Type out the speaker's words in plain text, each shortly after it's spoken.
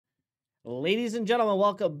Ladies and gentlemen,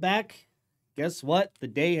 welcome back. Guess what? The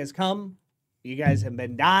day has come. You guys have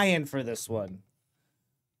been dying for this one.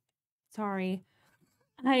 Sorry.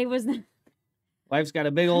 I was not. Wife's got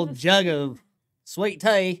a big old jug of sweet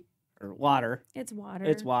tea or water. It's water.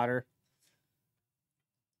 It's water.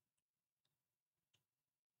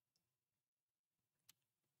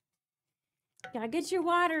 Gotta get your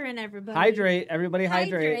water in, everybody. Hydrate. Everybody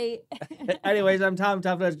hydrate. Anyways, I'm Tom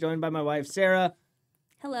Toughness, joined by my wife, Sarah.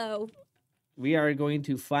 Hello. We are going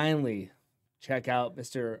to finally check out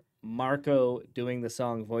Mr. Marko doing the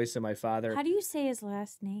song Voice of My Father. How do you say his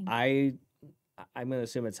last name? I'm going to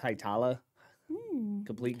assume it's Hietala.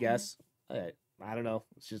 Complete okay. guess. I don't know.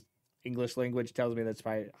 It's just English language tells me that's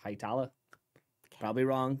probably Hietala. Okay. Probably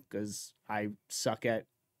wrong because I suck at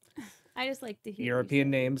I just like to hear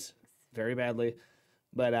European names very badly.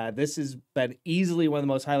 But this has been easily one of the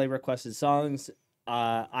most highly requested songs.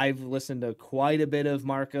 I've listened to quite a bit of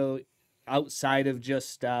Marko outside of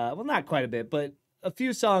just, well, not quite a bit, but a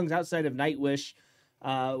few songs outside of Nightwish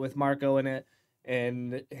with Marko in it.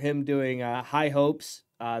 And him doing High Hopes,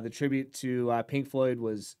 the tribute to Pink Floyd,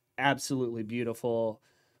 was absolutely beautiful.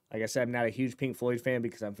 Like I said, I'm not a huge Pink Floyd fan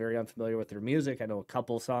because I'm very unfamiliar with their music. I know a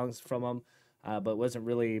couple songs from them, but it wasn't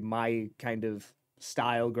really my kind of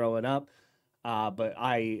style growing up. But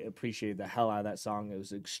I appreciated the hell out of that song. It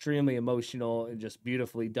was extremely emotional and just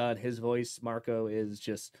beautifully done. His voice, Marko, is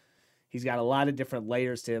just, he's got a lot of different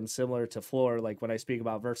layers to him, similar to Floor. Like when I speak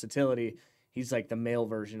about versatility, he's like the male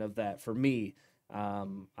version of that for me.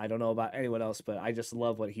 I don't know about anyone else, but I just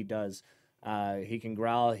love what he does. He can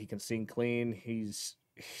growl, he can sing clean. He's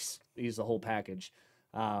the whole package.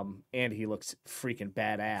 And he looks freaking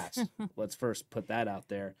badass. Let's first put that out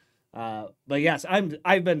there. But yes,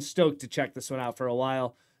 I've been stoked to check this one out for a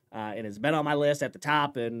while. And it's been on my list at the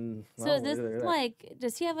top. And So is this like,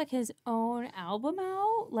 does he have like his own album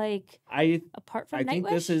out? Like apart from I think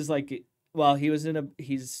this is like, well, I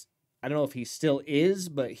don't know if he still is,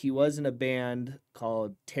 but he was in a band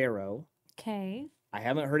called Tarot. Okay. I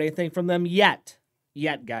haven't heard anything from them yet,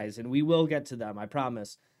 guys, and we will get to them, I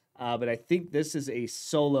promise. But I think this is a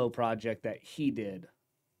solo project that he did.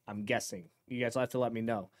 I'm guessing. You guys will have to let me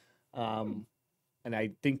know. And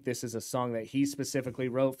I think this is a song that he specifically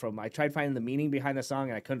wrote from. I tried finding the meaning behind the song,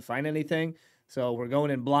 and I couldn't find anything. So we're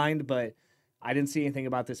going in blind, but I didn't see anything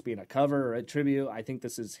about this being a cover or a tribute. I think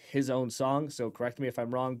this is his own song, so correct me if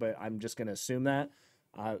I'm wrong, but I'm just going to assume that.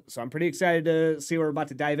 So I'm pretty excited to see what we're about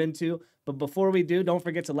to dive into. But before we do, don't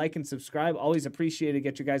forget to like and subscribe. Always appreciate it.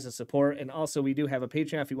 Get your guys' support. And also, we do have a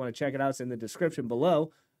Patreon if you want to check it out. It's in the description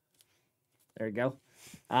below. There you go.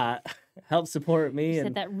 Help support me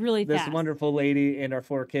and that really this fast. wonderful lady and our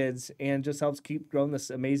 4 kids, and just helps keep growing this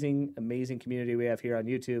amazing community we have here on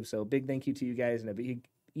YouTube. So big thank you to you guys, and a big,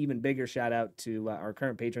 even bigger shout out to our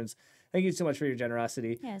current patrons. Thank you so much for your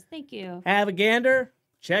generosity. Yes, thank you. Have a gander,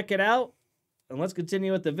 check it out, and let's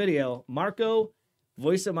continue with the video. Marko,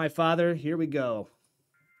 Voice of My Father, here we go.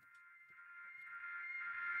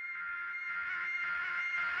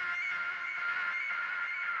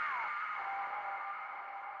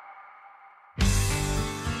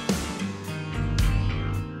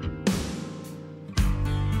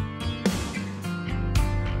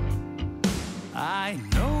 I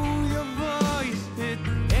know your voice, it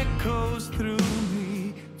echoes through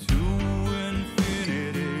me to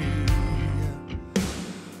infinity.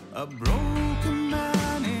 A broken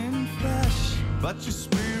man in flesh, but your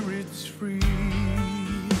spirit's free.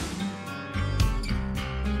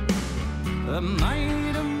 The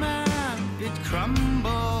might of man, it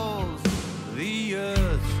crumbles, the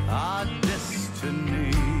earth, our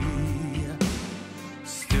destiny.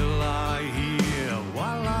 Still I hear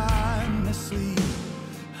while I'm asleep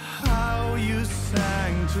how you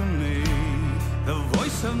sang to me, the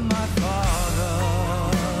voice of my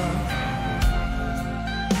father.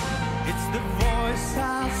 It's the voice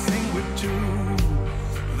I'll sing with too,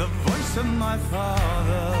 the voice of my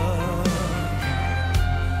father.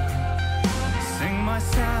 Sing my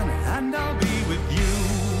son and I'll be with you,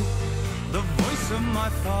 the voice of my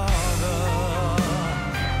father.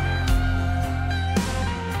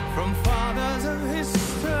 From fathers of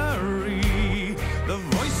history, the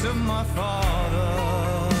voice of my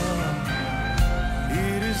father,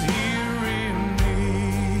 it is here in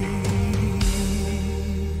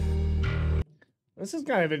me. This is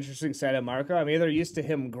kind of interesting side of Marko. I'm either used to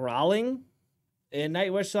him growling in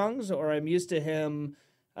Nightwish songs, or I'm used to him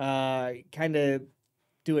kind of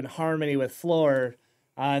doing harmony with Floor.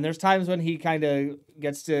 And there's times when he kind of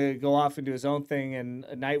gets to go off and do his own thing in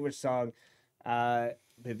a Nightwish song.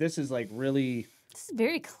 But this is like really... This is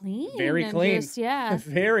very clean. Very clean. Just, yeah.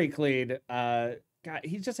 Very clean. God,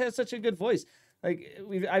 he just has such a good voice. Like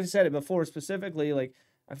I've said it before specifically. Like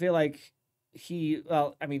I feel like he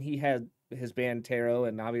had his band Tarot,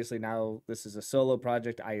 and obviously now this is a solo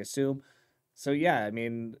project, I assume. So yeah, I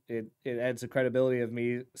mean, it adds the credibility of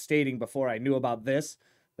me stating before I knew about this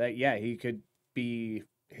that yeah, he could be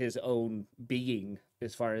his own being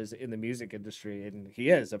as far as in the music industry, and he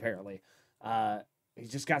is apparently.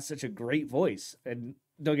 He's just got such a great voice, and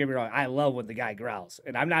don't get me wrong, I love when the guy growls,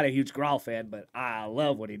 and I'm not a huge growl fan, but I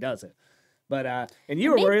love when he does it. But and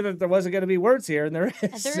you were worried that there wasn't going to be words here, and there is.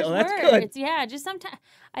 There's so that's words. good. Yeah, just sometimes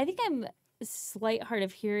I think I'm slight hard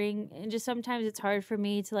of hearing, and just sometimes it's hard for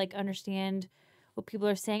me to like understand what people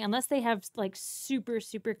are saying unless they have like super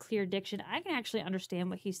clear diction. I can actually understand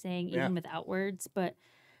what he's saying even without words, but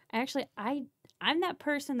actually I'm that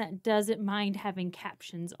person that doesn't mind having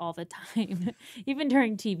captions all the time, even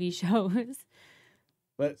during TV shows.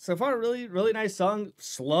 But so far, really, really nice song.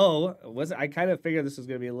 Slow. I kind of figured this was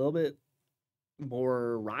going to be a little bit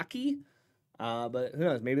more rocky. But who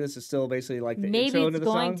knows? Maybe this is still basically like the intro to the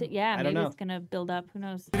song. I don't know. It's going to build up. Who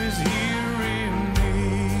knows? It is hearing me.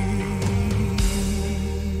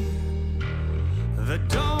 The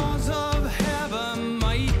doors of heaven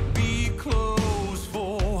might be closed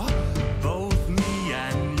for both me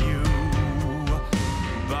and you,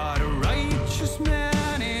 but a righteous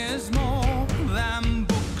man is more than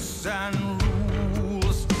books and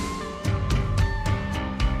rules.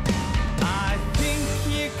 I think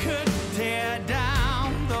you could tear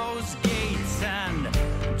down those gates and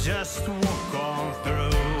just walk on through.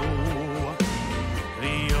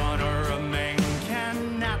 The honor of man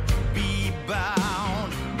cannot be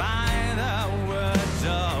bound by the words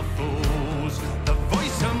of fools. The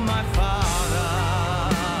voice of my Father,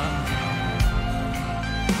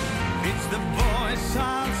 it's the voice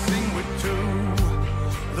I'll sing with too.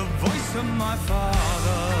 The voice of my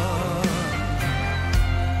Father.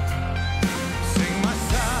 Sing, my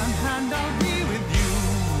son, and I'll be with you.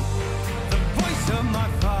 The voice of my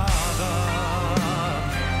Father.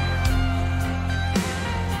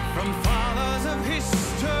 From fathers of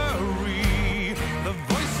history, the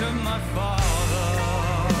voice of my Father.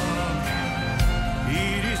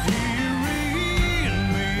 It is hearing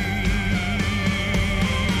me.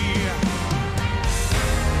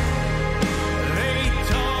 They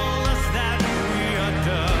told us that we are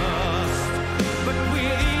dust, but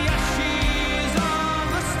we're the ashes of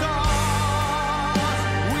the stars.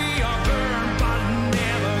 We are burned but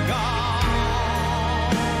never gone.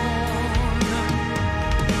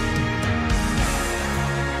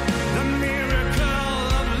 The miracle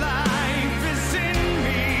of life is in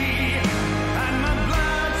me, and my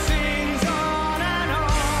blood sings on and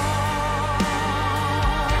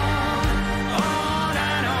on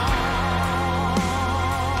and on.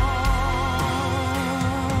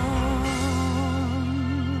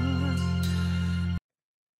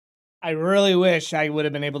 I really wish I would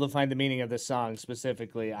have been able to find the meaning of this song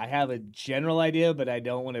specifically. I have a general idea, but I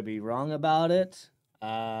don't want to be wrong about it.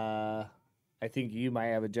 I think you might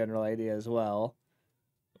have a general idea as well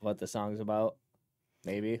of what the song's about.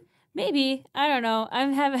 Maybe. I don't know.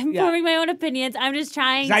 I'm forming my own opinions. I'm just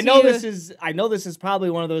trying to. I know this is probably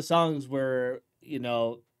one of those songs where, you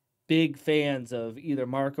know, big fans of either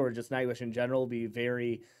Marko or just Nightwish in general will be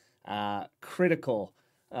very critical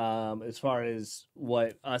as far as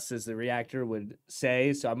what us as the reactor would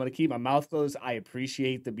say. So I'm going to keep my mouth closed. I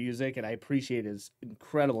appreciate the music, and I appreciate his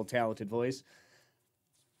incredible, talented voice.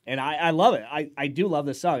 And I love it. I do love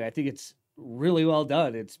this song. I think it's really well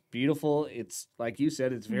done. It's beautiful. It's, like you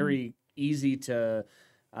said, it's very easy to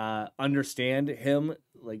understand him,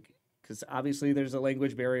 like, because obviously there's a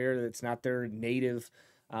language barrier. That's not their native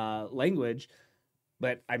language.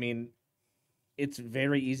 But, I mean, it's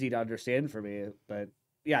very easy to understand for me. But,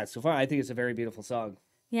 yeah, so far I think it's a very beautiful song.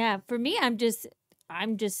 Yeah, for me, I'm just,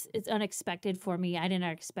 it's unexpected for me. I didn't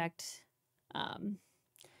expect,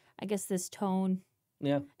 I guess, this tone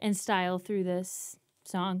and style through this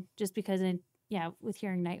song, just because, with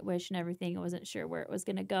hearing Nightwish and everything, I wasn't sure where it was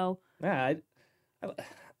going to go. Yeah,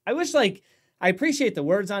 I wish, like, I appreciate the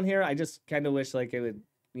words on here. I just kind of wish, like, it would,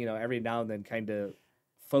 you know, every now and then kind of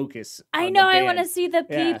focus on I know, the band. I want to see the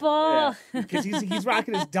people. Because he's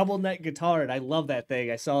rocking his double neck guitar, and I love that thing.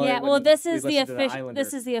 I saw it. Yeah, well, this is the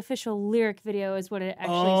official lyric video, is what it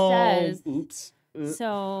actually says. Oops.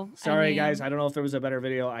 So sorry, guys. I don't know if there was a better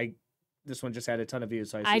video. This one just had a ton of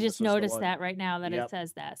views. So I just noticed that right now that it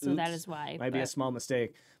says that. So that is why. Might be a small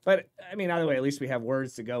mistake. But, I mean, either way, at least we have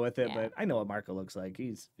words to go with it. Yeah. But I know what Marko looks like.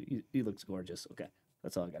 He looks gorgeous. Okay.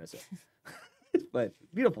 That's all I got to say. But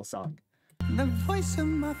beautiful song. The voice of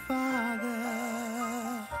my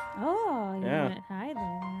Father. Oh, you Yeah. went high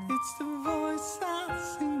there. It's the voice I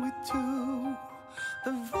sing with too,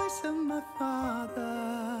 the voice of my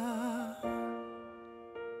Father.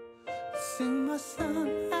 Sing, my son,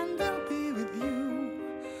 and I'll be with you,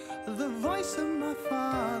 the voice of my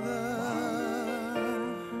Father.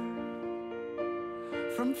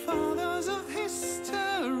 From fathers of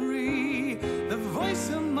history, the voice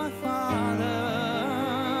of my Father.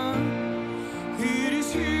 It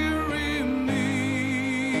is hearing me.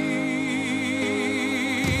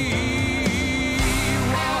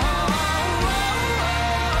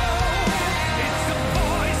 It's the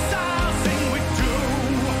voice I'll sing with too,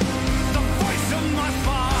 the voice of my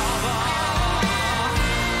Father.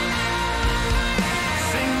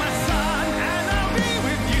 Sing, my son, and I'll be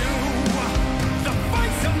with you, the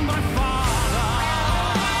voice of my Father.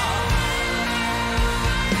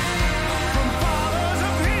 From fathers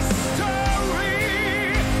of history,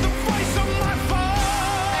 the voice of my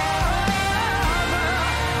Father.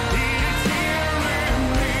 It is hearing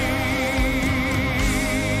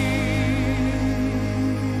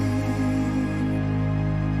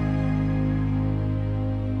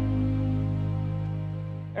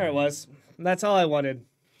There it was. That's all I wanted.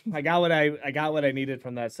 I got what I needed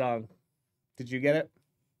from that song. Did you get it?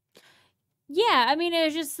 Yeah, I mean, it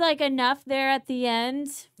was just like enough there at the end.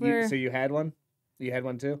 Where So you had one? You had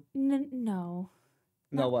one too? no, No,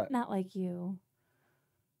 not, what? Not like you.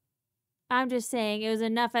 I'm just saying it was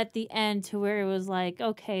enough at the end to where it was like,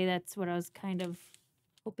 okay, that's what I was kind of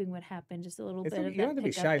hoping would happen. Just a little It's bit okay. of You don't that have to be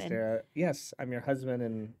pickup shy, and- Sarah. Yes, I'm your husband,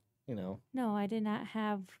 and No, I did not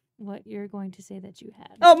have what you're going to say that you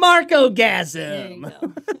had. Oh, Marko There you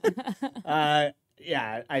gasm. go.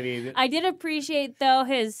 Yeah. I mean, I did appreciate though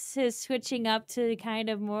his switching up to kind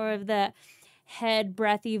of more of the head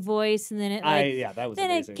breathy voice, and then it like yeah, that was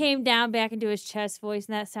then amazing. it came down back into his chest voice,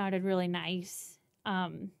 and that sounded really nice.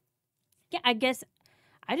 Yeah, I guess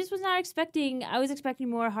I just was not expecting. I was expecting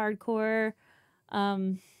more hardcore, a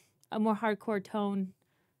more hardcore tone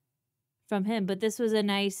from him, but this was a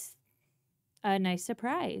nice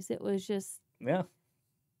surprise. It was just Yeah.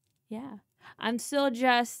 yeah. I'm still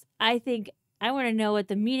just. I think I want to know what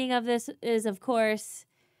the meaning of this is, of course,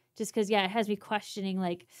 just because yeah, it has me questioning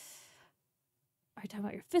like. Are you talking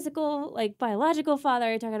about your physical, like biological father?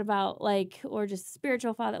 Are you talking about like, or just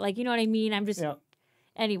spiritual father? Like, you know what I mean? I'm just, Yeah.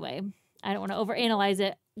 anyway, I don't want to overanalyze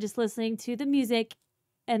it. Just listening to the music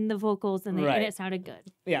and the vocals, and Right. it sounded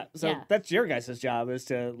good. Yeah. So Yeah. that's your guys' job, is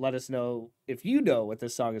to let us know if you know what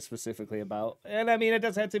this song is specifically about. And I mean, it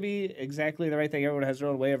doesn't have to be exactly the right thing. Everyone has their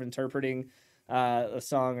own way of interpreting a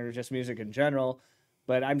song or just music in general.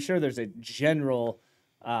 But I'm sure there's a general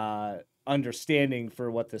understanding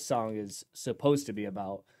for what the song is supposed to be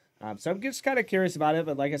about. So I'm just kind of curious about it.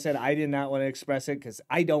 But like I said, I did not want to express it because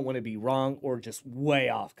I don't want to be wrong or just way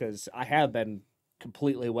off, because I have been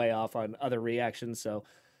completely way off on other reactions. So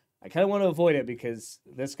I kind of want to avoid it, because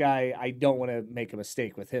this guy, I don't want to make a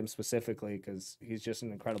mistake with him specifically, because he's just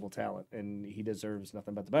an incredible talent and he deserves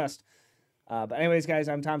nothing but the best. But anyways, guys,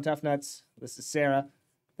 I'm Tom Toughnuts. This is Sarah.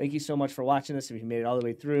 Thank you so much for watching this. If you made it all the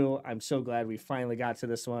way through, I'm so glad we finally got to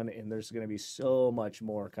this one, and there's going to be so much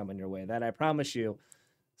more coming your way. That I promise you,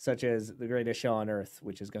 such as the greatest show on earth,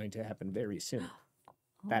 which is going to happen very soon.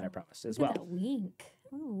 That I promise as Look well. at that wink.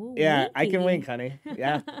 Ooh, Yeah, I can winky. wink, honey.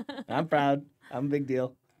 Yeah, I'm proud. I'm a big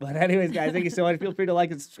deal. But anyways, guys, thank you so much. Feel free to like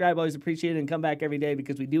and subscribe. Always appreciate it. And come back every day,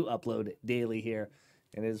 because we do upload daily here.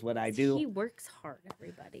 And it is what I do. He works hard,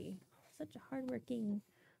 everybody. Such a hardworking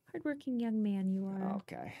young man you are.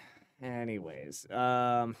 Okay. Anyways,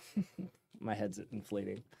 my head's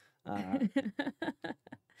inflating.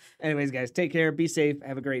 Anyways, guys, take care. Be safe.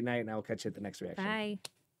 Have a great night. And I will catch you at the next reaction. Bye.